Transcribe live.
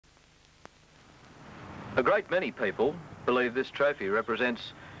A great many people believe this trophy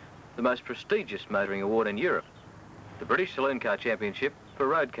represents the most prestigious motoring award in Europe, the British Saloon Car Championship for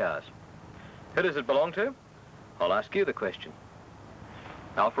road cars. Who does it belong to? I'll ask you the question.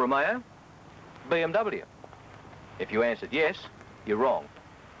 Alfa Romeo? BMW? If you answered yes, you're wrong.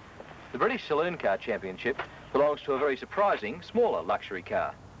 The British Saloon Car Championship belongs to a very surprising, smaller luxury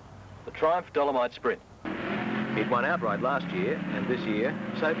car, the Triumph Dolomite Sprint. It won outright last year, and this year,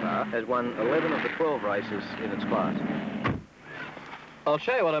 so far, has won 11 of the 12 races in its class. I'll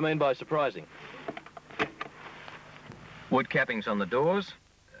show you what I mean by surprising. Wood cappings on the doors,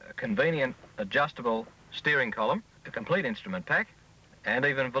 a convenient adjustable steering column, a complete instrument pack, and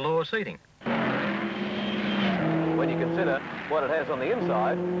even velour seating. When you consider what it has on the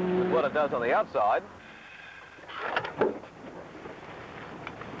inside with what it does on the outside,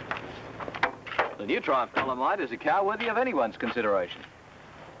 the new Triumph Dolomite is a car worthy of anyone's consideration.